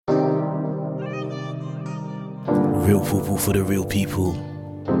real people for the real people.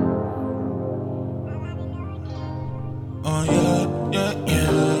 Oh yeah.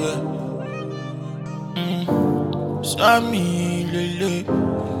 Sammy, Lele,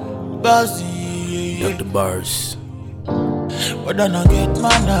 Bazzy, Got the bars. whether I get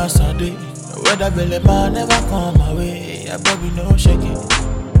man ass a day, whether belly man never come my way, I baby no shaking.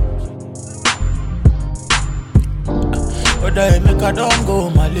 Whether I make a don't go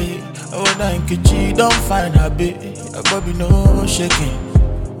Malay, whether in Kichi don't find her baby, I baby no shaking,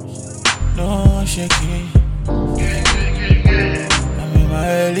 no shaking. I'm in my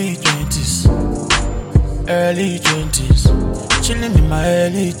early 20s, chilling in my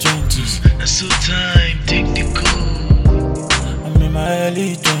early 20s. That's so time, take the call. I'm in my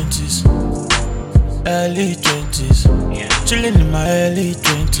early 20s, chilling in my early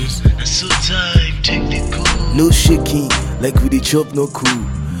 20s. That's so time, take the call. No shaking, like we dey chop no cool.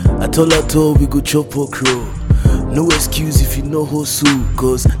 At all, we go chop or crow. No excuse if you know hustle,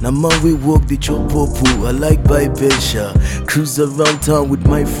 cause na man we walk the chop pool. I like buy Bensha, cruise around town with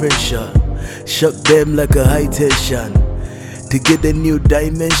my friend Sha. Shock them like a high tension. To get a new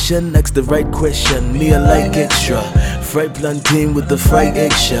dimension, ask the right question. Me, I like extra. Fried plantain with the fried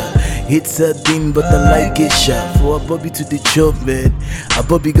extra. It's a thing, but I like it sharp. For a Bobby to the chop, man. A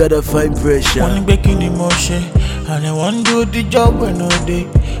Bobby gotta find pressure. One baking emotion, and I want do the job when all day,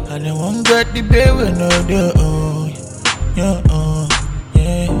 and I want get the baby when all day. Yeah.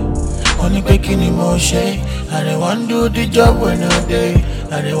 One baking emotion, and I want do the job when all day,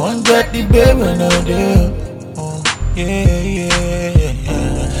 and I want get the baby when all day. Yeah.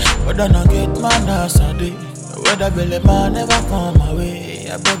 Whether I get man ass a day, whether belly man never come my way,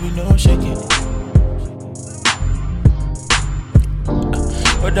 I baby no shaking.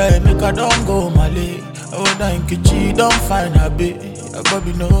 Whether I make a don't go Malay, whether in Kichi don't find her baby, I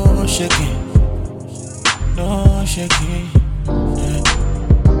baby no shaking, no shaking. Yeah.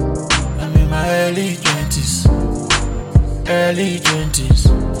 I'm in my early 20s,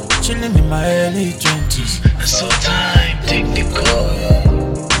 chilling in my early 20s. That's so time, take the call.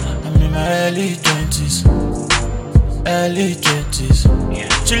 I'm in my early 20s,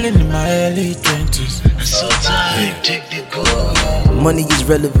 chilling in my early 20s. That's so time, take the call. Money is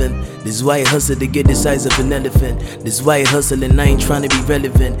relevant. This is why I hustle to get the size of an elephant. This is why I hustle and I ain't trying to be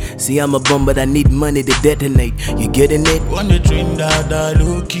relevant. See, I'm a bum, but I need money to detonate. You getting it? When you dream that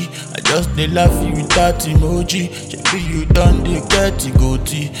low-key, I just dey laugh you with that emoji. Maybe you done the get the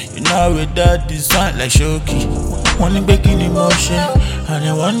goatee. You know with that design like Shoki. When you baking emotion, and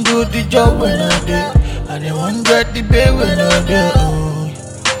I want do the job when I do, and I want get the baby when I do.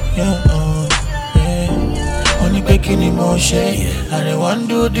 Yeah. When you baking emotion, and I want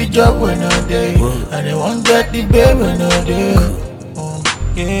do the job when I do, and I want get the baby when I do.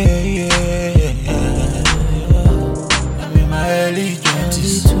 Yeah. I'm in my early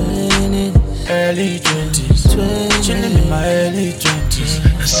 20s, chilling in my early 20s.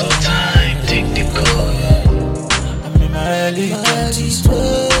 That's so time, take the call. I'm in my early 20s,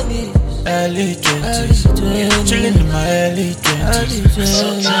 chilling in my early 20s. That's so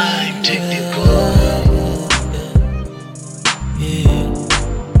time, take the call. Yeah.